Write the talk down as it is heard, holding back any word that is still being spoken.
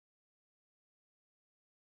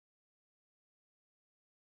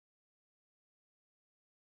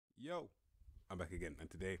Yo, I'm back again, and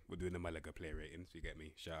today we're doing the Malaga player ratings. You get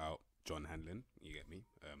me? Shout out John Hanlon. You get me?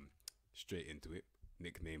 Straight into it.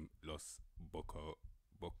 Nickname Los Rones.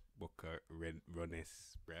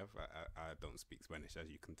 Brev. I don't speak Spanish,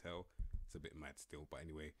 as you can tell. It's a bit mad still, but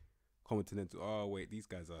anyway. Continental. Oh wait, these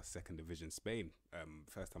guys are second division Spain.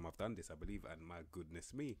 First time I've done this, I believe, and my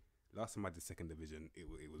goodness me, last time I did second division, it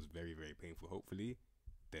was very very painful. Hopefully,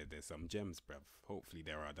 there's some gems, bruv. Hopefully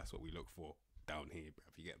there are. That's what we look for down here,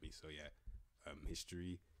 bruv. You get me? So yeah,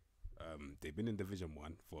 history. They've been in Division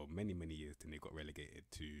One for many many years. Then they got relegated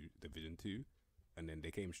to Division Two, and then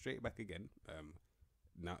they came straight back again.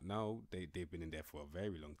 Now they've been in there for a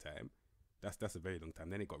very long time. That's a very long time.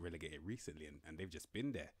 Then they got relegated recently, and they've just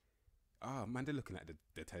been there. Ah man, they're looking at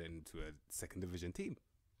they're turning into a second division team.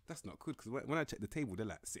 That's not good because when I check the table, they're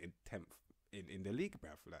like sitting 10th in the league,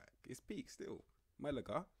 bruv. Like it's peak still.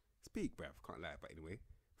 Malaga, it's peak, bruv. Can't lie, but anyway,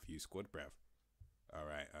 few squad, bruv. All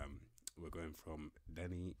right, we're going from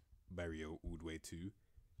Danny Barrio all the way to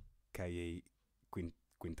Calle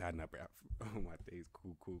Quintana, bruv. Oh my days,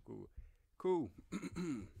 cool.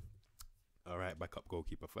 All right, backup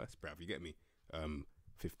goalkeeper first, bruv. You get me?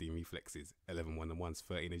 15 reflexes, 11 one-on-ones,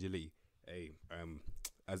 13 agility. Hey,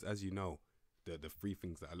 as you know, the three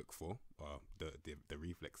things that I look for are the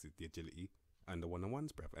reflexes, the agility, and the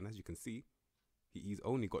one-on-ones, bruv. And as you can see, he's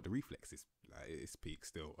only got the reflexes. Like it's peak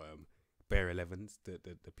still. Bare 11s.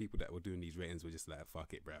 The people that were doing these ratings were just like,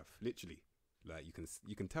 fuck it, bruv. Literally, like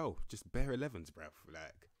you can tell, just bare 11s, bruv.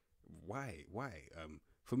 Like why?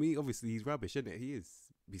 For me, obviously he's rubbish, isn't it?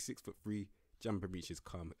 He's 6'3", jumper reach is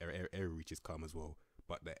calm, air reach is calm as well.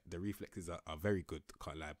 But the reflexes are very good,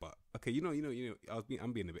 can't lie. But okay,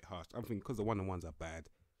 I'm being a bit harsh. I'm thinking because the one-on-ones are bad,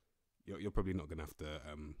 you're probably not gonna have to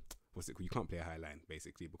what's it called? You can't play a high line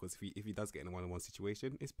basically, because if he does get in a one-on-one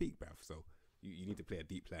situation, it's peak, bruv. So you need to play a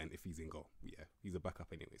deep line if he's in goal. Yeah, he's a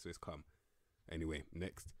backup anyway, so it's calm. Anyway,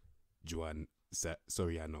 next, Juan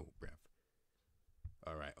Soriano, bruv.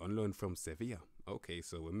 All right, on loan from Sevilla. Okay,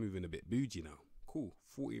 so we're moving a bit bougie now. Cool.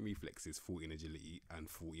 14 reflexes, 14 agility, and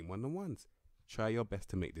 14 one-on-ones. Try your best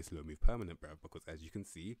to make this low move permanent, bruv, because as you can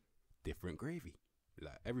see, different gravy.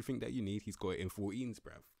 Like everything that you need, he's got it in 14s,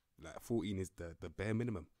 bruv. Like 14 is the bare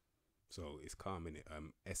minimum. So it's calm in it.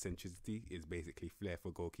 Eccentricity is basically flair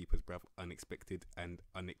for goalkeepers, bruv. Unexpected and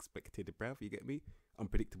unexpected, bruv. You get me?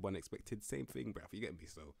 Unpredictable, unexpected, same thing, bruv. You get me?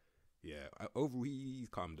 So yeah, overall he's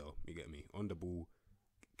calm though. You get me? On the ball,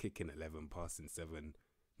 kicking 11, passing 7,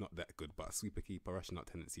 not that good. But sweeper keeper, rushing out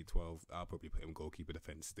tendency 12. I'll probably put him goalkeeper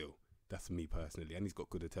defense still. That's me personally, and he's got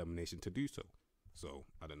good determination to do so. So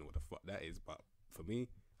I don't know what the fuck that is, but for me,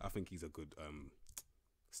 I think he's a good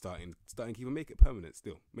starting keeper. Make it permanent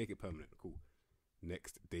still. Make it permanent. Cool.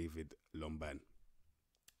 Next, David Lomban.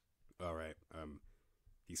 All right.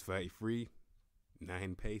 He's 33,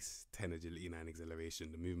 9 pace, 10 agility, 9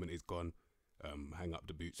 acceleration. The movement is gone. Hang up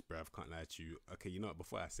the boots, bruv. Can't lie to you. Okay, you know what?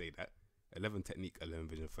 Before I say that, 11 technique, 11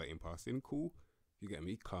 vision, 13 passing. Cool. You get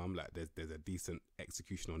me? Calm. Like there's a decent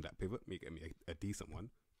execution on that pivot. You get me? A decent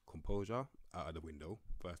one. Composure out of the window.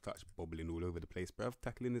 First touch bobbling all over the place, bruv.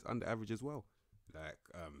 Tackling is under average as well. Like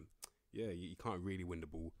yeah, you can't really win the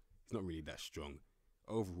ball. He's not really that strong.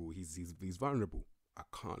 Overall, he's vulnerable. I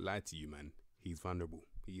can't lie to you, man. He's vulnerable.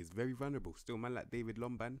 He is very vulnerable. Still, man, like David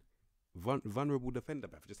Lomban, vulnerable defender,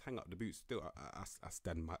 bruv. Just hang up the boots. Still, I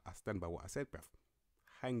stand by what I said, bruv.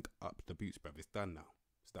 Hang up the boots, bruv. It's done now.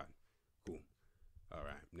 It's done. Cool. All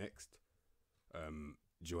right. Next,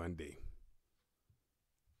 Joan Day.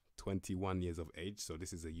 21 years of age, so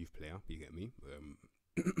this is a youth player. You get me?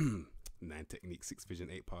 9 technique, 6 vision,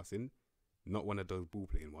 8 passing. Not one of those ball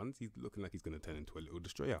playing ones. He's looking like he's going to turn into a little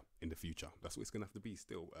destroyer in the future. That's what it's going to have to be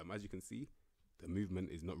still. As you can see, the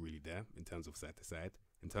movement is not really there in terms of side to side.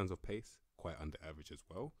 In terms of pace, quite under average as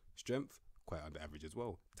well. Strength, quite under average as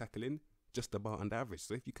well. Tackling, just about under average.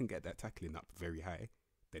 So if you can get that tackling up very high,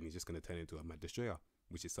 then he's just going to turn into a mad destroyer,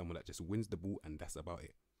 which is someone that just wins the ball and that's about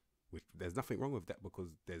it. There's nothing wrong with that because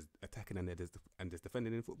there's attacking and there's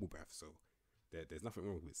defending in football, bruv. So there's nothing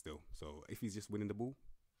wrong with it still. So if he's just winning the ball,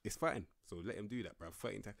 it's fine. So let him do that, bruv.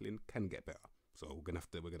 13 tackling can get better. So we're gonna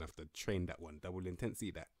have to train that one, double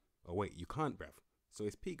intensity that. Oh wait, you can't, bruv. So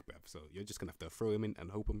it's peak, bruv. So you're just gonna have to throw him in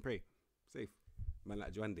and hope and pray. Safe, man.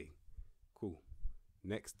 Like Juande. Cool.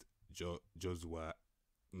 Next, Josua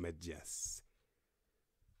Medjas.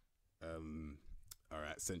 All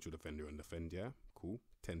right, central defender and defend, yeah. Cool.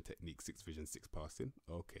 10 technique, 6 vision, 6 passing.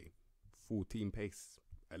 Okay. 14 pace,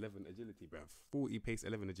 11 agility, bruv. 40 pace,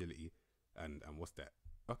 11 agility. And what's that?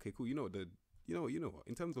 Okay, cool. You know what?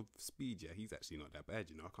 In terms of speed, yeah, he's actually not that bad,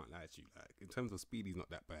 I can't lie to you. Like in terms of speed, he's not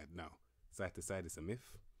that bad now. Side to side, it's a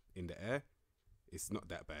myth. In the air, it's not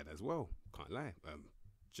that bad as well. Can't lie.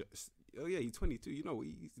 Just oh yeah, he's 22. You know,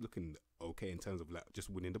 he's looking okay in terms of like just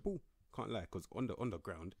winning the ball. Can't lie, because on the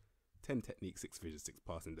ground, 10 technique, 6 vision, 6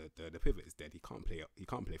 passing. The pivot is dead. He can't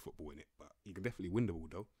play football in it, but he can definitely win the ball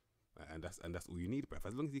though, and that's all you need, bruv.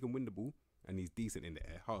 As long as he can win the ball and he's decent in the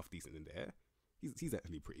air, half decent in the air, he's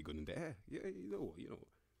actually pretty good in the air. Yeah, you know what,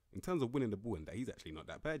 in terms of winning the ball and that, he's actually not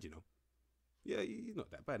that bad, Yeah, he's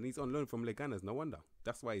not that bad, and he's on loan from Leganas. No wonder.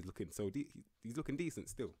 That's why he's looking so he's looking decent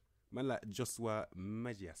still. Man like Joshua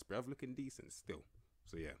Magias, bruv, looking decent still.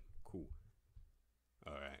 So yeah, cool.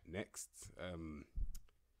 All right, next,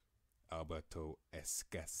 Alberto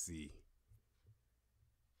Escassi.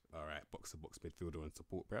 All right, box-to-box midfielder and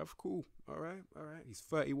support, bruv. Cool. All right. He's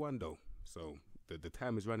 31 though, so the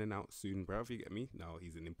time is running out soon, bruv. You get me? Now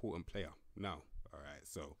he's an important player. Now, all right.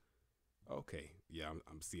 So, okay, yeah,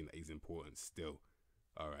 I'm seeing that he's important still.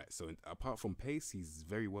 All right. So apart from pace, he's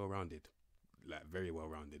very well rounded, like very well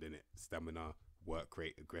rounded in it. Stamina, work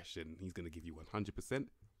rate, aggression. He's gonna give you 100%.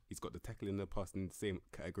 He's got the tackling and the passing in the same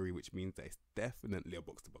category, which means that it's definitely a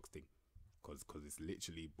box-to-box thing. Because it's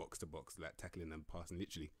literally box-to-box, like tackling and passing,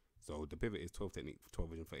 literally. So the pivot is 12 technique, 12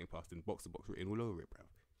 vision, 13 passing, box-to-box written all over it, bruv.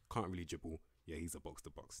 Can't really dribble. Yeah, he's a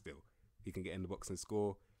box-to-box still. He can get in the box and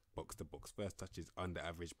score. Box-to-box. First touch is under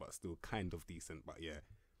average, but still kind of decent. But yeah,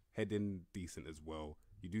 heading decent as well.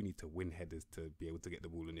 You do need to win headers to be able to get the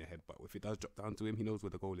ball in your head. But if it does drop down to him, he knows where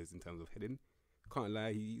the goal is in terms of heading. Can't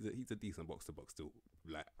lie, he's a decent box-to-box still.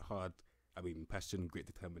 Like hard, passion, grit,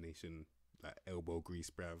 determination, like elbow grease,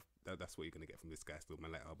 bruv. That's what you're going to get from this guy still,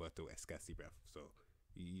 man. Like Alberto Escassi, bruv. So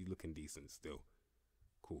he's looking decent still.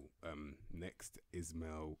 Cool. Next,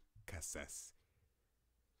 Ismail Casas.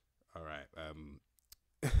 All right. All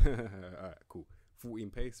right, cool. 14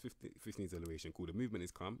 pace, 15 acceleration. Cool. The movement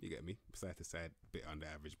is calm, you get me? Side to side, bit under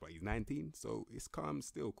average, but he's 19, so it's calm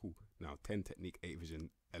still. Cool. Now, 10 technique, 8 vision,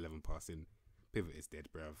 11 passing. Pivot is dead,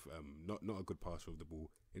 bruv. Not a good passer of the ball.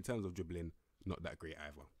 In terms of dribbling, not that great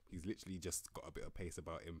either. He's literally just got a bit of pace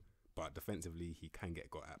about him, but defensively he can get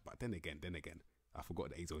got at. But then again, I forgot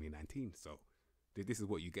that he's only 19. So this is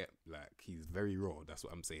what you get. Like, he's very raw. That's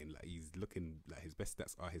what I'm saying. Like, he's looking like his best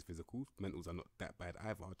stats are his physicals. Mentals are not that bad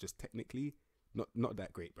either. Just technically, not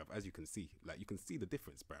that great, bruv. As you can see, like you can see the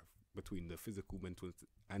difference, bruv, between the physical, mental,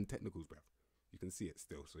 and technicals, bruv. You can see it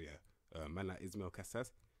still. So yeah, man like Ismail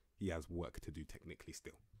Casas, he has work to do technically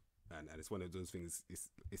still, and it's one of those things.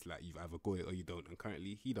 It's like you've either got it or you don't, and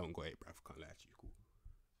currently he don't got it, bruv. Can't lie to you. Cool.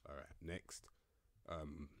 All right, next,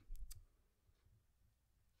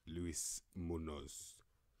 Luis Munoz.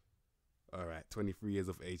 All right, 23 years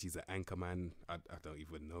of age. He's an anchor man. I don't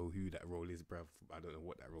even know who that role is, bruv. I don't know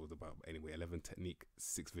what that role's about. But anyway, 11 technique,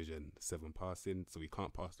 6 vision, 7 passing. So he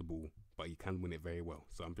can't pass the ball, but he can win it very well.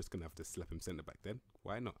 So I'm just going to have to slap him centre back then.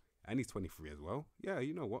 Why not? And he's 23 as well. Yeah,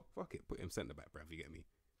 you know what? Fuck it. Put him centre back, bruv. You get me?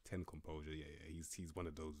 10 composure. Yeah. He's one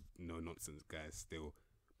of those no-nonsense guys still,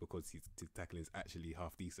 because his tackling is actually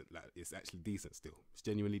half decent. Like, it's actually decent still. It's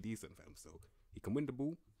genuinely decent, fam. So he can win the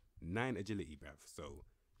ball. 9 agility, bruv. So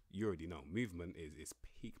you already know, movement is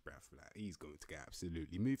peak, bruv. Like, he's going to get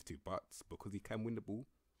absolutely moved to, but because he can win the ball,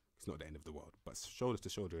 it's not the end of the world. But shoulder to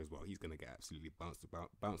shoulder as well, he's going to get absolutely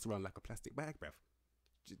bounce around like a plastic bag, bruv.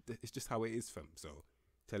 It's just how it is, fam. So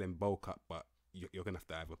tell him bulk up, but you're going to have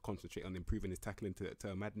to either concentrate on improving his tackling to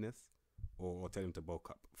a madness, or tell him to bulk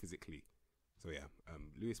up physically. So yeah,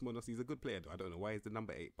 Luis Munoz, he's a good player though. I don't know why he's the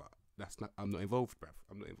number 8, but I'm not involved, bruv.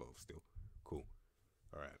 I'm not involved still. Cool.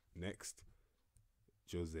 All right, next,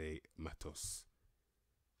 Jose Matos,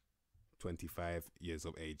 25 years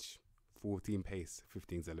of age, 14 pace,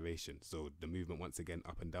 15 acceleration. So the movement, once again,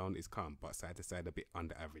 up and down is calm, but side to side a bit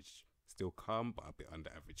under average. Still calm, but a bit under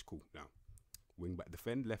average. Cool. Now, wing back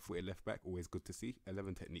defend, left footed, left back, always good to see.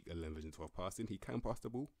 11 technique, 11 vision, 12 passing. He can pass the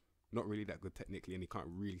ball. Not really that good technically, and he can't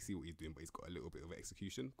really see what he's doing, but he's got a little bit of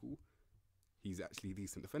execution. Cool. He's actually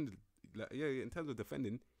decent defender. Like, yeah, in terms of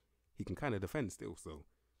defending, he can kind of defend still. So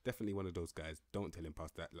definitely one of those guys. Don't tell him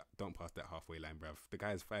pass that. Like, don't pass that halfway line, bruv. The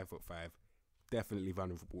guy's 5'5". Definitely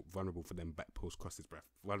vulnerable for them back post crosses, bruv.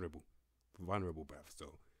 Vulnerable, bruv.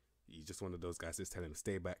 So he's just one of those guys. Just tell him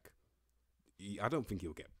stay back. I don't think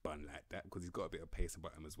he'll get bun like that, because he's got a bit of pace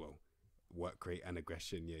about him as well. Work rate and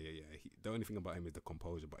aggression, yeah. The only thing about him is the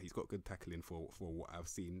composure, but he's got good tackling for what I've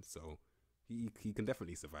seen. So he can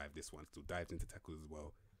definitely survive this one. Still dives into tackles as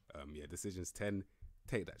well. Yeah, decisions 10.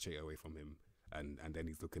 Take that trait away from him, and then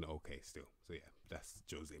he's looking okay still. So yeah, that's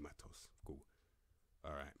Jose Matos. Cool.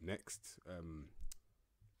 All right, next,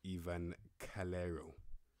 Ivan Calero.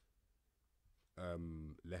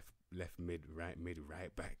 Left mid,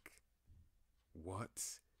 right back.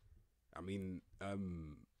 What? I mean,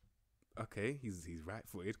 Okay, he's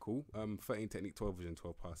right-footed, cool. 13 technique, 12 vision,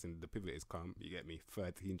 12 passing. The pivot is calm. You get me?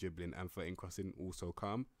 13 dribbling and 13 crossing, also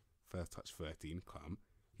calm. First touch, 13, calm.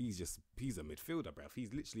 He's a midfielder, bruv.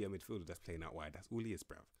 He's literally a midfielder that's playing out wide. That's all he is,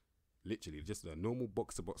 bruv. Literally, just a normal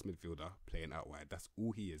box-to-box midfielder playing out wide. That's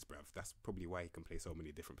all he is, bruv. That's probably why he can play so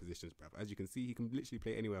many different positions, bruv. As you can see, he can literally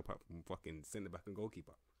play anywhere apart from fucking centre-back and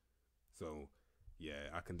goalkeeper. So, yeah,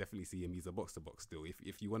 I can definitely see him. He's a box-to-box still.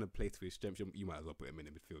 If you want to play to his strength, you might as well put him in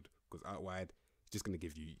the midfield. Because out wide, he's just going to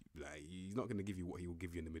give you, like, he's not going to give you what he will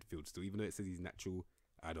give you in the midfield still. Even though it says he's natural,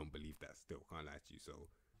 I don't believe that still. Can't lie to you. So,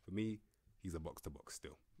 for me, he's a box-to-box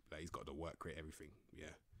still. Like, he's got the work rate, everything.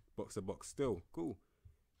 Yeah. Box-to-box still. Cool.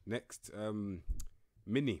 Next,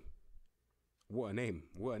 Mini. What a name.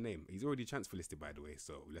 What a name. He's already transfer listed, by the way,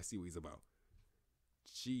 so let's see what he's about.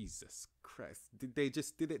 Jesus Christ. Did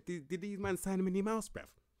these man sign Minnie Mouse, bruv?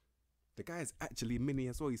 The guy is actually Mini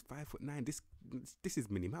as well. He's 5'9". This is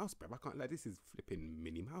Minnie Mouse, bruv. I can't lie, this is flipping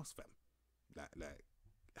Minnie Mouse, fam. Like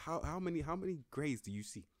how many greys do you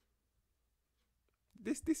see?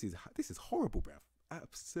 This is horrible, bruv.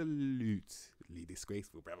 Absolutely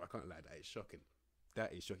disgraceful, bruv. I can't lie, that is shocking.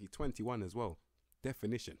 That is shocking. 21 as well.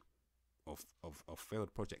 Definition of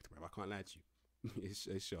failed project, bruv. I can't lie to you.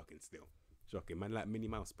 It's shocking still. Shocking. Man like Minnie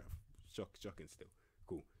Mouse, bruv. Shocking still.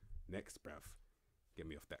 Cool. Next, bruv. Get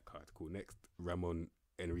me off that card. Cool. Next, Ramon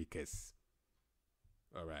Enriquez.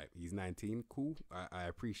 Alright, he's 19. Cool. I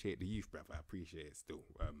appreciate the youth, bruv. I appreciate it still.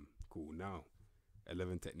 Cool. Now,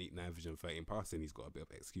 11 technique, 9 vision, 13 passing. He's got a bit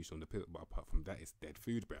of execution on the pivot, but apart from that, it's dead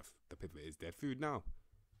food, bruv. The pivot is dead food now.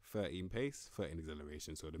 13 pace, 13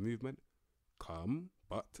 acceleration. So the movement, calm,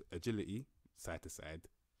 but agility, side to side.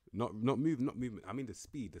 Not movement. I mean the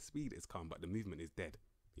speed. The speed is calm, but the movement is dead.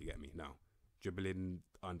 You get me? Now, dribbling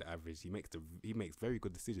under average. He makes very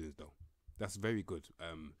good decisions though. That's very good.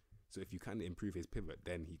 So if you can improve his pivot,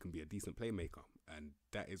 then he can be a decent playmaker. And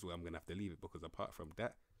that is where I'm gonna have to leave it, because apart from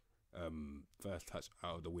that, first touch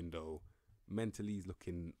out of the window. Mentally, he's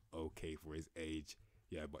looking okay for his age.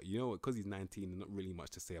 Yeah, but you know what? Because he's 19, not really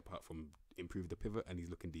much to say apart from improve the pivot, and he's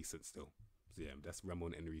looking decent still. So yeah, that's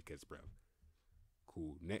Ramon Enriquez, bruv.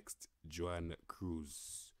 Cool. Next, Joan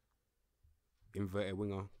Cruz. Inverted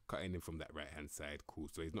winger, cutting in from that right-hand side. Cool.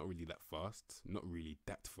 So he's not really that fast. Not really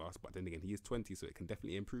that fast, but then again, he is 20, so it can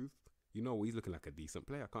definitely improve. You know, he's looking like a decent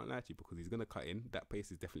player. I can't lie to you, because he's going to cut in. That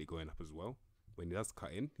pace is definitely going up as well. When he does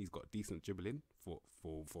cut in, he's got decent dribbling for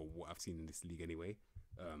what I've seen in this league anyway.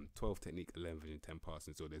 12 technique, 11 vision, 10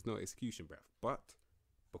 passing. So there's no execution, bruv. But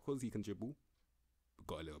because he can dribble,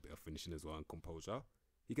 got a little bit of finishing as well and composure,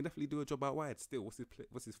 he can definitely do a job out wide still.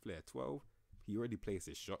 What's his flair? 12. He already plays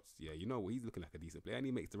his shots. Yeah, you know what? He's looking like a decent player, and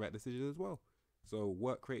he makes the right decision as well. So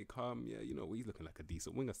work rate, calm. Yeah, you know what? He's looking like a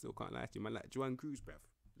decent winger. Still can't lie to you, man. Like Joan Cruz, bruv.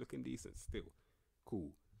 Looking decent still.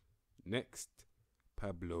 Cool. Next,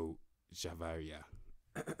 Pablo Javaria.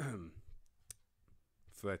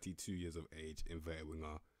 32 years of age, inverted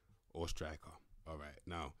winger or striker. Alright,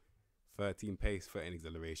 now 13 pace, 13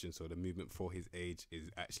 acceleration, so the movement for his age is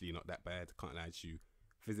actually not that bad. Can't lie to you.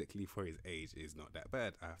 Physically for his age is not that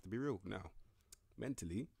bad. I have to be real. Now,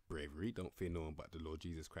 mentally, bravery, don't fear no one but the Lord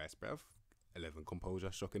Jesus Christ, bruv. 11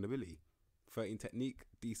 composure, shocking ability. 13 technique,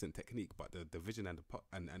 decent technique, but the vision and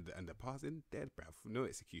the passing, dead, bruv. No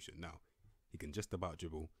execution. Now, he can just about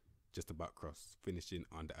dribble, just about cross, finishing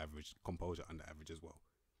under average, composure under average as well.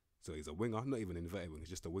 So he's a winger, not even an inverted winger, he's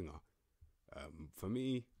just a winger. For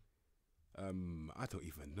me, I don't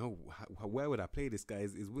even know where would I play this guy.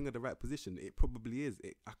 Is winger the right position? It probably is.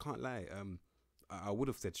 I can't lie. I would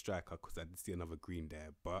have said striker because I did see another green there,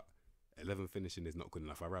 but 11 finishing is not good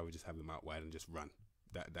enough. I'd rather just have him out wide and just run.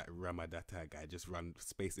 That Ramadata guy, just run,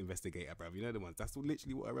 space investigator, bruv. You know the ones. That's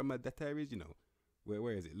literally what a Ramadata is. You know,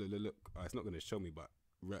 where is it? Look. Oh, it's not gonna show me, but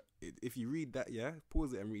if you read that, yeah,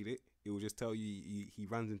 pause it and read it. It will just tell you he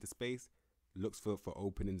runs into space, looks for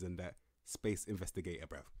openings, and that space investigator,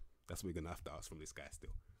 bruv. That's what we're gonna have to ask from this guy still.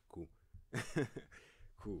 Cool.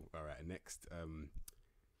 Cool. Alright, next.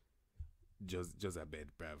 Jozabed,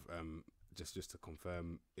 bruv. Just to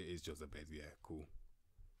confirm, it is Jozabed, yeah, cool.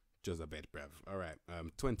 Jozabed, bruv. Alright.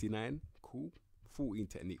 29, cool. 14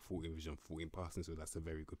 technique, 14 vision, 14 passing, so that's a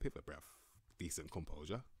very good pivot, bruv. Decent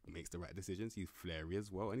composure, makes the right decisions, he's flary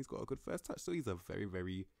as well, and he's got a good first touch, so he's a very,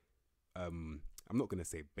 very I'm not gonna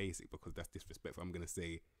say basic because that's disrespectful. I'm gonna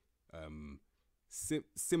say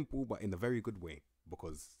simple, but in a very good way,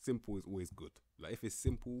 because simple is always good. Like if it's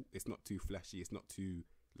simple, it's not too flashy, it's not too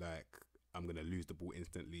like I'm gonna lose the ball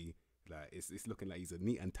instantly. Like it's looking like he's a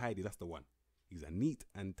neat and tidy. That's the one. He's a neat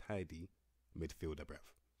and tidy midfielder,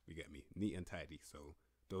 bruv. You get me? Neat and tidy. So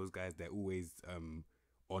those guys, they're always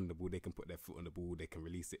on the ball. They can put their foot on the ball. They can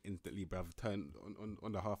release it instantly, bruv. Turn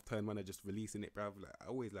on the half turn when they're just releasing it, bruv. Like, I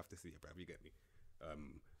always love to see it, bruv. You get me?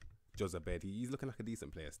 Jozabed, he's looking like a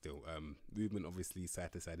decent player still. Movement, obviously,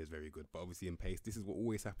 side to side is very good. But obviously in pace, this is what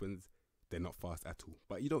always happens. They're not fast at all.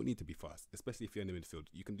 But you don't need to be fast, especially if you're in the midfield.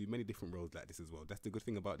 You can do many different roles like this as well. That's the good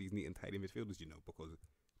thing about these neat and tidy midfielders, you know, because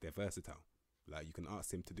they're versatile. Like, you can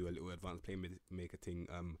ask him to do a little advanced playmaker thing,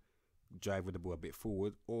 drive with the ball a bit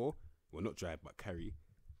forward, or, well, not drive, but carry.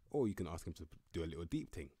 Or you can ask him to do a little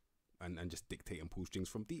deep thing and just dictate and pull strings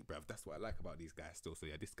from deep, bruv. That's what I like about these guys still. So,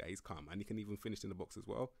 yeah, this guy is calm. And he can even finish in the box as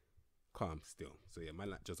well. Calm still. So, yeah, man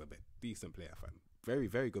like Jozabed. Decent player, fam. Very,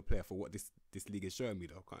 very good player for what this league is showing me,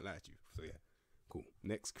 though. Can't lie to you. So, yeah, cool.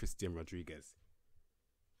 Next, Christian Rodriguez.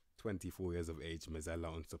 24 years of age.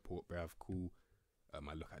 Mezzala on support, bruv. Cool. I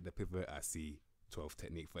look at the pivot. I see 12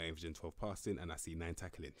 technique for aim vision, 12 passing, and I see 9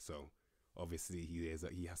 tackling. So, obviously, he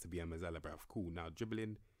has to be a Mezzala, bruv. Cool. Now,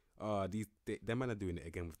 dribbling. Them man are doing it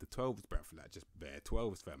again with the 12s, bruv. Like, just bare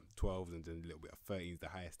 12s, fam. 12s and then a little bit of 13s. The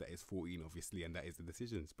highest, that is 14, obviously, and that is the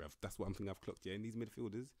decisions, bruv. That's what I'm thinking I've clocked, yeah. And these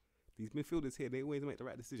midfielders here, they always make the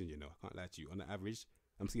right decision, you know. I can't lie to you. On the average,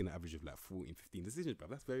 I'm seeing an average of like 14, 15 decisions, bruv.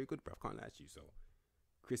 That's very good, bruv. Can't lie to you. So,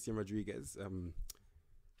 Christian Rodriguez,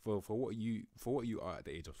 for what you are at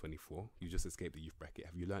the age of 24, you just escaped the youth bracket.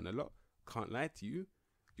 Have you learned a lot? Can't lie to you.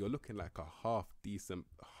 You're looking like a half decent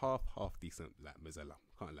like Mezzala.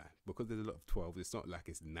 Can't lie, because there's a lot of 12s. It's not like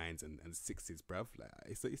it's 9s and 6s, bruv. Like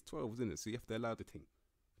it's 12s, isn't it? So you have to allow the thing.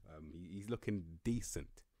 He's looking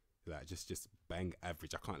decent, like just bang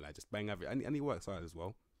average. I can't lie, just bang average, and he works hard as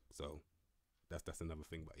well. So that's another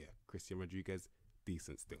thing. But yeah, Christian Rodriguez,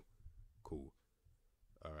 decent still. Cool.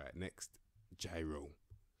 All right, next, Gyro.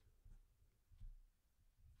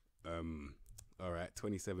 All right,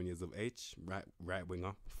 27 years of age, right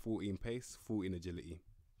winger, 14 pace, 14 agility,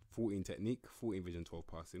 14 technique, 14 vision, 12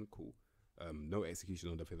 passing. Cool. No execution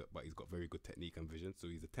on the pivot, but he's got very good technique and vision. So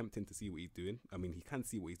he's attempting to see what he's doing. I mean, he can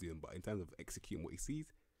see what he's doing, but in terms of executing what he sees,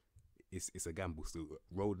 it's a gamble still.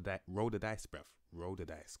 Roll the dice, bruv. Roll the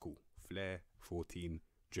dice. Cool. Flair, 14,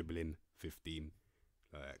 dribbling, 15.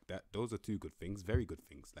 Like that. Those are 2 good things, very good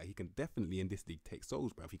things. Like, he can definitely in this league take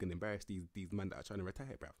souls, bruv. He can embarrass these men that are trying to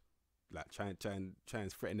retire, bruv. Like, try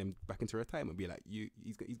and threaten them back into retirement. Be like,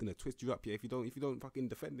 he's gonna twist you up, yeah. If you don't fucking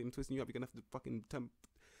defend him twisting you up, you're gonna have to fucking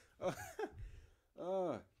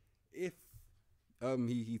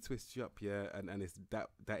if he twists you up, yeah, and it's that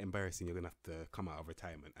embarrassing, you're gonna have to come out of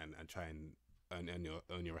retirement and try and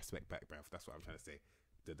earn your respect back, bruv. That's what I'm trying to say.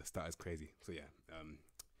 The start is crazy. So yeah,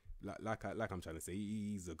 like I'm trying to say,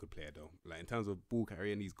 he's a good player though. Like, in terms of ball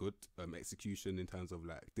carrying, he's good. Execution, in terms of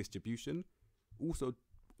like distribution,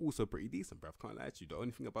 also pretty decent, bruv. Can't lie to you. The only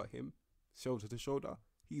thing about him, shoulder to shoulder,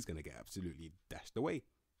 he's gonna get absolutely dashed away.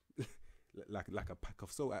 like a pack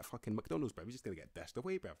of salt at fucking McDonald's, bruv. He's just gonna get dashed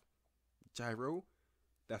away, bruv. Gyro,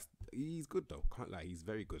 he's good though. Can't lie, he's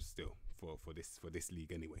very good still for this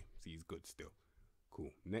league anyway. So he's good still.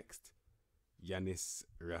 Cool. Next, Yanis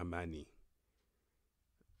Rahmani.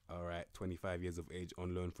 All right, 25 years of age,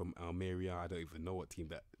 on loan from Almeria. I don't even know what team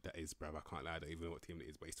that is, bruv. I can't lie, I don't even know what team it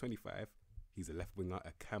is, but he's 25. He's a left winger,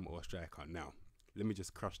 a cam, or a striker. Now, let me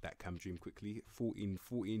just crush that cam dream quickly.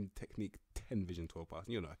 14 technique, 10 vision, 12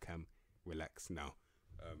 passing. You're not a cam. Relax now.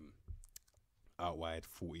 Out wide,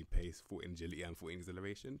 14 pace, 14 agility, and 14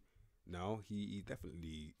 acceleration. Now, he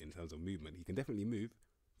definitely, in terms of movement, he can definitely move.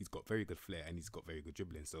 He's got very good flair and he's got very good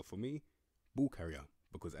dribbling. So for me, ball carrier,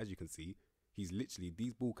 because as you can see, he's literally,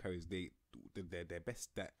 these ball carriers, their best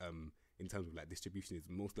stat in terms of like distribution is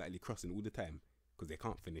most likely crossing all the time, because they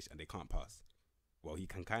can't finish and they can't pass. Well, he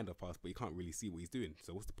can kind of pass, but you can't really see what he's doing.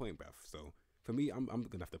 So what's the point, bruv? So for me, I'm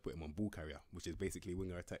gonna have to put him on ball carrier, which is basically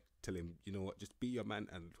winger attack. Tell him, you know what, just beat your man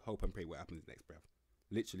and hope and pray what happens next, bruv.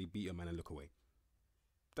 Literally beat your man and look away.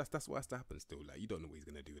 That's what has to happen still. Like, you don't know what he's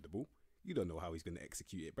gonna do with the ball. You don't know how he's gonna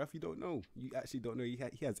execute it, bruv. You don't know. You actually don't know. He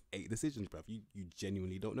has 8 decisions, bruv. You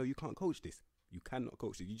genuinely don't know. You can't coach this. You cannot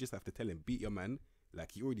coach this. You just have to tell him, beat your man.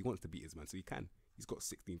 Like, he already wants to beat his man, so he can. He's got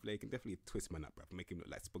 16 flair. He can definitely twist man up, bruv. Make him look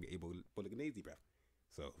like spaghetti bolognese, bruv.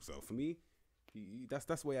 So for me,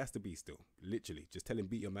 that's where it has to be still. Literally, just tell him,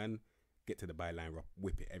 beat your man, get to the byline,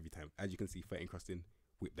 whip it every time. As you can see, 13 crossing,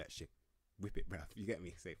 whip that shit. Whip it, bruv. You get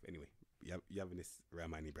me? Safe. Anyway, you having this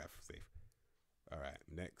Rahmani, bruv. Safe. All right,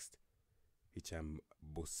 next. Hicham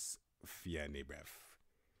Busfiane, bruv.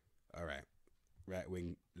 All right. Right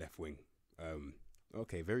wing, left wing.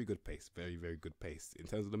 Okay, very good pace. Very, very good pace. In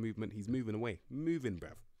terms of the movement, he's moving away. Moving,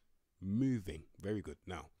 bruv. Moving. Very good.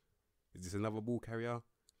 Now, is this another ball carrier?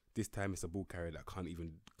 This time it's a ball carrier that can't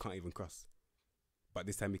even cross. But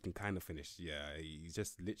this time he can kind of finish. Yeah, he's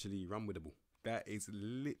just literally run with the ball. That is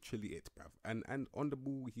literally it, bruv. And on the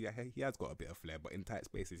ball, he has got a bit of flair, but in tight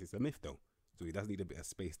spaces, it's a myth though. So he does need a bit of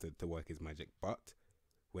space to work his magic. But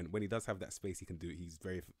when he does have that space, he can do it. He's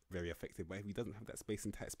very, very effective. But if he doesn't have that space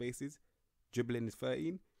in tight spaces, dribbling is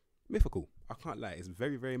 13, mythical. I can't lie, it's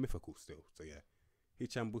very, very mythical still. So yeah,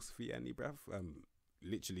 Hicham Busfiani, bruv.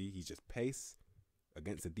 Literally, he's just pace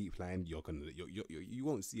against a deep line. You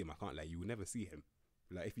won't see him. I can't lie, you will never see him.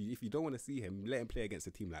 Like if you don't want to see him, let him play against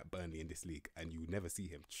a team like Burnley in this league, and you never see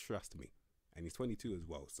him. Trust me. And he's 22 as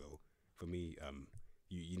well. So for me,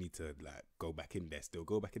 you need to like go back in there. Still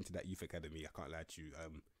go back into that youth academy. I can't lie to you.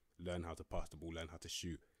 Learn how to pass the ball, learn how to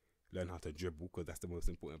shoot, learn how to dribble, because that's the most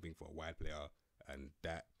important thing for a wide player. And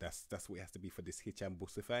that's what it has to be for this Hicham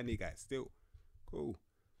Busfiani guy. Still cool.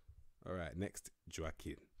 All right, next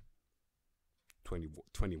Joaquin.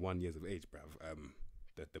 21 years of age, bruv.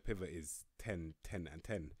 The pivot is 10 and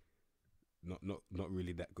 10. Not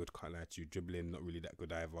really that good, can't lie to you. Dribbling, not really that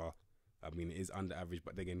good either. I mean, it is under average,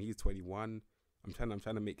 but again, he's 21. I'm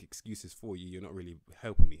trying to make excuses for you. You're not really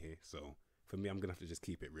helping me here. So for me, I'm gonna have to just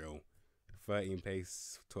keep it real. 13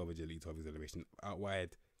 pace, 12 agility, 12 acceleration. Out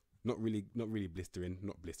wide, not really blistering,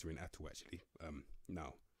 not blistering at all actually.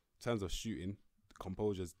 Now, in terms of shooting,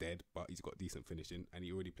 composure's dead, but he's got decent finishing, and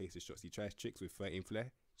he already places shots. He tries tricks with 13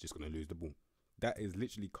 flair, he's just gonna lose the ball. That is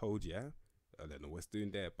literally code, yeah. I don't know what's doing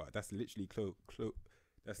there, but that's literally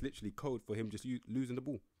that's literally code for him just losing the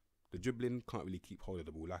ball. The dribbling can't really keep hold of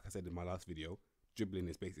the ball. Like I said in my last video, dribbling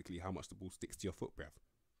is basically how much the ball sticks to your foot, bruv.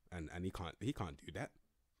 And he can't do that.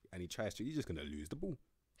 And he tries to, he's just gonna lose the ball.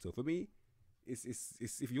 So for me, it's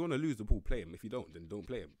if you want to lose the ball, play him. If you don't, then don't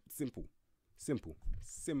play him. Simple.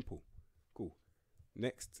 Cool.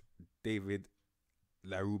 Next, David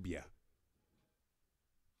Larubia.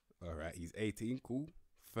 All right, he's 18, cool.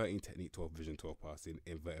 13 technique, 12 vision, 12 passing,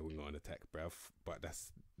 inverted winger on attack, bruv. But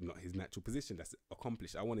that's not his natural position. That's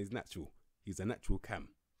accomplished. I want his natural. He's a natural cam.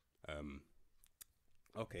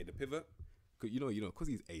 Okay, the pivot. You know, because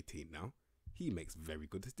he's 18 now, he makes very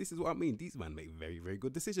good. This is what I mean. These men make very, very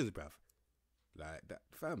good decisions, bruv. Like that,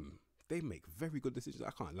 fam. They make very good decisions.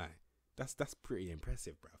 I can't lie. That's pretty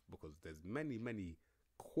impressive, bruv. Because there's many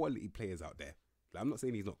quality players out there. Like, I'm not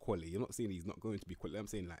saying he's not quality. You're not saying he's not going to be quality. I'm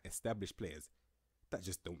saying like established players that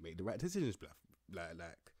just don't make the right decisions, bruv. Like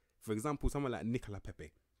for example, someone like Nicola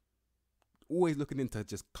Pepe, always looking into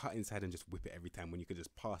just cut inside and just whip it every time when you could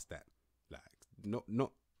just pass that. Like not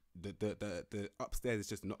the upstairs is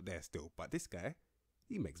just not there still. But this guy,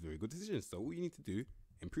 he makes very good decisions. So all you need to do,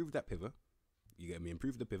 improve that pivot. You get me?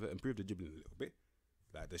 Improve the pivot, improve the dribbling a little bit.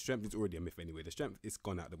 Like the strength is already a myth anyway. The strength is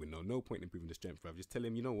gone out the window. No point improving the strength, bruv. Just tell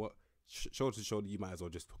him, you know what? Shoulder to shoulder, you might as well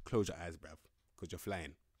just close your eyes, bruv, because you're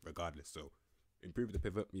flying regardless. So improve the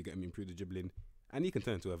pivot, you get him, improve the dribbling, and he can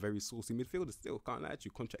turn into a very saucy midfielder still. Can't lie to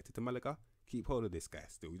you. Contracted to Malaga. Keep hold of this guy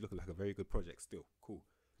still. He's looking like a very good project still. Cool.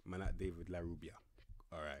 Man like David Larubia.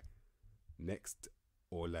 All right. Next,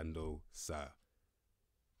 Orlando Sa.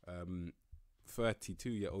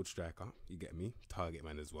 32-year-old striker. You get me? Target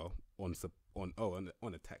man as well. On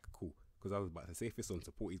attack. Cool. Because I was about to say if it's on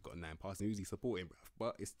support, he's got 9 passing. Who's he supporting, bruv?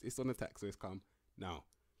 But it's on attack, so it's calm. Now,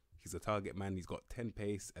 he's a target man. He's got 10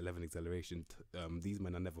 pace, 11 acceleration. These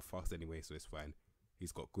men are never fast anyway, so it's fine.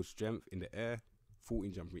 He's got good strength in the air,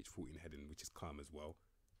 14 jump reach, 14 heading, which is calm as well.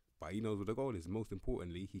 But he knows what the goal is. Most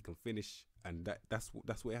importantly, he can finish, and that's what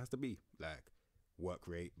it has to be. Like, work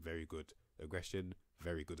rate, very good. Aggression,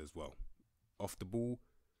 very good as well. Off the ball,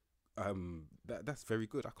 that's very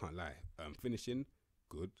good. I can't lie. Finishing,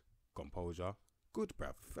 good. Composure, good,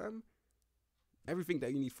 bruv. Everything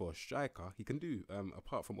that you need for a striker, he can do.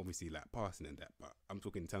 Apart from obviously like passing and that, but I'm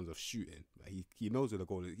talking in terms of shooting. Like he knows where the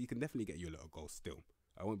goal is. He can definitely get you a little goal still.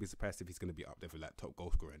 I won't be surprised if he's going to be up there for like top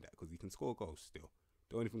goal scorer and that, because he can score goals still.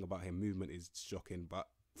 The only thing about him, movement is shocking, but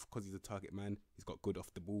because he's a target man, he's got good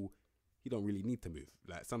off the ball. He don't really need to move.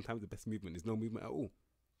 Like sometimes the best movement is no movement at all.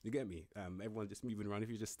 You get me? Everyone's just moving around. If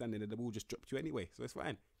you're just standing there, the ball just drops you anyway, so it's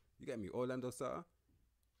fine. You get me? Orlando Sa,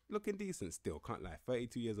 looking decent still. Can't lie.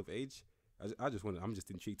 32 years of age. I'm just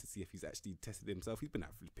intrigued to see if he's actually tested himself. He's been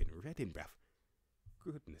at flipping Reading, bruv.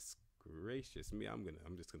 Goodness gracious me. I'm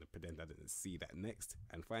just gonna pretend I didn't see that. Next,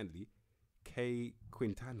 and finally, K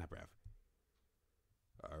Quintana, bruv.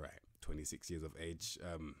 All right, 26 years of age.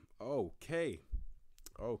 Okay.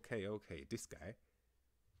 This guy.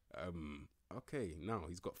 Okay, now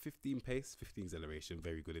he's got 15 pace, 15 acceleration.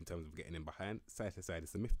 Very good in terms of getting in behind. Side to side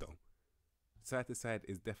is a myth though. Side to side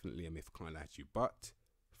is definitely a myth. Can't lie to you. But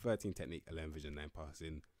 13 technique, 11 vision, 9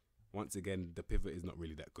 passing. Once again, the pivot is not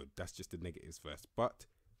really that good. That's just the negatives first. But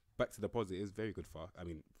back to the positives. Very good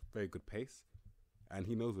very good pace. and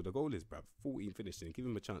he knows where the goal is, bruv. 14 finishing, give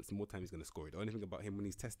him a chance, the more time he's going to score it. The only thing about him when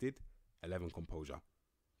he's tested, 11 composure.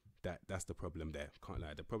 That's the problem there. Can't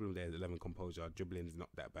lie. The problem there is 11 composure. Dribbling is not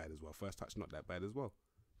that bad as well. First touch not that bad as well.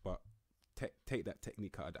 But take that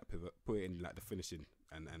technique out of that pivot, put it in like the finishing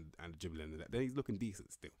and dribbling and that. Then he's looking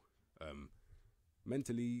decent still.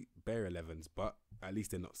 Mentally, bare 11s, but at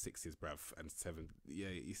least they're not 6s, bruv, and 7. Yeah,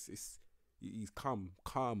 he's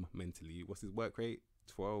calm mentally. What's his work rate?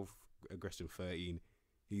 12, aggression 13.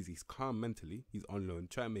 He's calm mentally. He's on loan.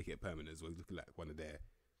 Try and make it permanent as well. He's looking like one of their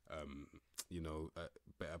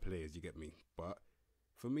better players, you get me. But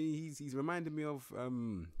for me, he's reminding me of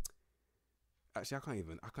actually I can't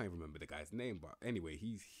even remember the guy's name, but anyway,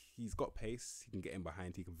 he's got pace, he can get in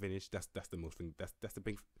behind, he can finish. That's the most thing. That's the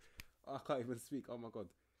big I can't even speak. Oh my god.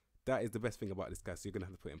 That is the best thing about this guy. So you're gonna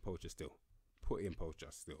have to put in poacher still. Put in poacher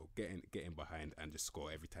still. Get in behind and just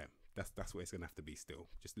score every time. That's what it's gonna have to be still.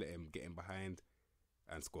 Just let him get in behind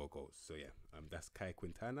and score goals. So yeah, that's Kai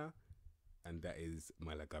Quintana. And that is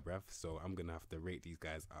Malaga, bruv. So I'm going to have to rate these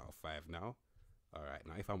guys out of 5 now. All right.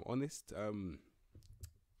 Now, if I'm honest,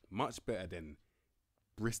 much better than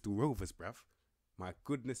Bristol Rovers, bruv. My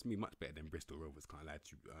goodness me, much better than Bristol Rovers. Can't lie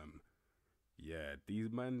to you. Yeah,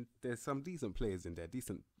 these, man, there's some decent players in there.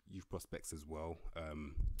 Decent youth prospects as well.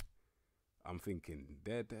 I'm thinking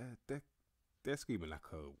they're screaming like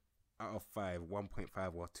a out of 5,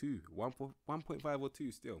 1.5 or 2. 1.5 or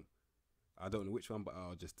 2 still. I don't know which one, but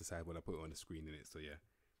I'll just decide when I put it on the screen in it. So yeah,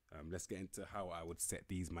 let's get into how I would set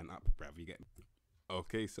these man up, bruv. You get me?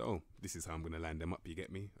 Okay, so this is how I'm gonna line them up. You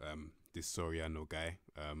get me? This Soriano guy,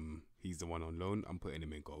 he's the one on loan. I'm putting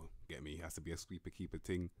him in goal. Get me? He has to be a sweeper keeper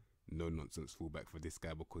thing. No nonsense fullback for this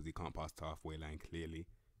guy because he can't pass the halfway line clearly.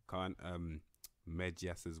 Can't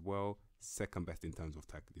Medjas as well. Second best in terms of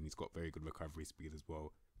tackling. He's got very good recovery speed as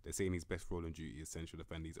well. They're saying his best role on duty is central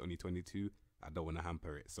defender. He's only 22. I don't want to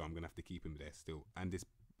hamper it, so I'm going to have to keep him there still. And this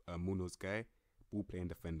Munoz guy, ball playing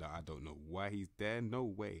defender, I don't know why he's there. No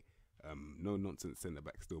way. No nonsense centre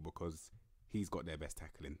back still because he's got their best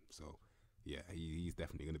tackling. So yeah, he's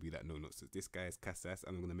definitely going to be that no nonsense. This guy is Casas,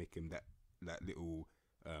 and I'm going to make him that little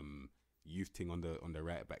youth thing on the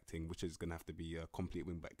right back thing, which is going to have to be a complete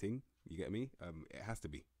wing back thing. You get me? It has to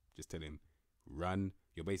be. Just tell him, run.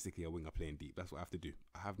 You're basically a winger playing deep. That's what I have to do.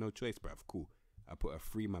 I have no choice, bruv. Cool. I put a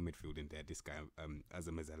 3-man midfield in there. This guy, as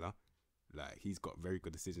a Mazzella, like he's got very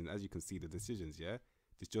good decisions. As you can see, the decisions, yeah.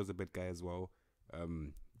 This Joseph guy as well,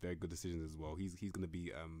 very good decisions as well. He's gonna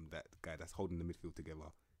be that guy that's holding the midfield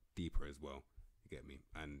together deeper as well. You get me?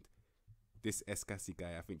 And this Escassi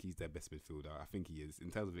guy, I think he's their best midfielder. I think he is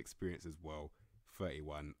in terms of experience as well.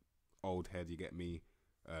 31, old head. You get me?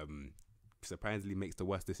 Surprisingly makes the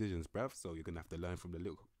worst decisions, bruv. So you're gonna have to learn from the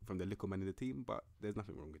little man in the team. But there's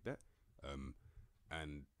nothing wrong with that.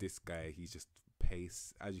 And this guy, he's just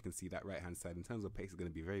pace. As you can see, that right hand side in terms of pace is going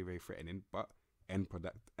to be very, very threatening, but end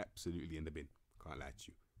product absolutely in the bin. Can't lie to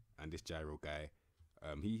you. And this Gyro guy,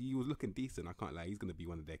 he was looking decent. I can't lie. He's going to be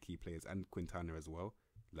one of their key players, and Quintana as well.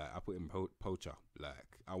 Like I put him poacher.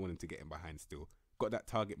 Like I want him to get in behind still. Got that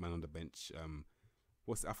target man on the bench.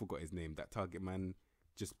 I forgot his name. That target man.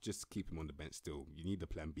 Just keep him on the bench still. You need the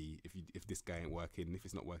plan B. If this guy ain't working, if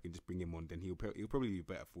it's not working, just bring him on. Then he'll probably be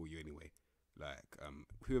better for you anyway. Like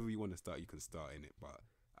whoever you want to start, you can start in it. But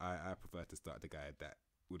I prefer to start the guy that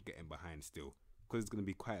would get in behind still, because there's going to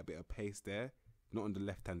be quite a bit of pace there. Not on the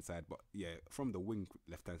left hand side, but yeah, from the wing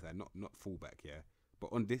left hand side, not fullback. Yeah,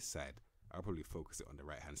 but on this side, I'll probably focus it on the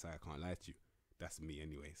right hand side. I can't lie to you. That's me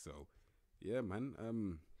anyway. So yeah,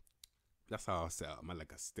 man. That's how I'll set up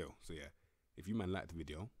Malaga still. So yeah. If you man like the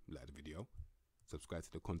video, subscribe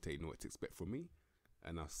to the content, you know what to expect from me,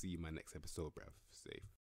 and I'll see you in my next episode, bruv. Safe.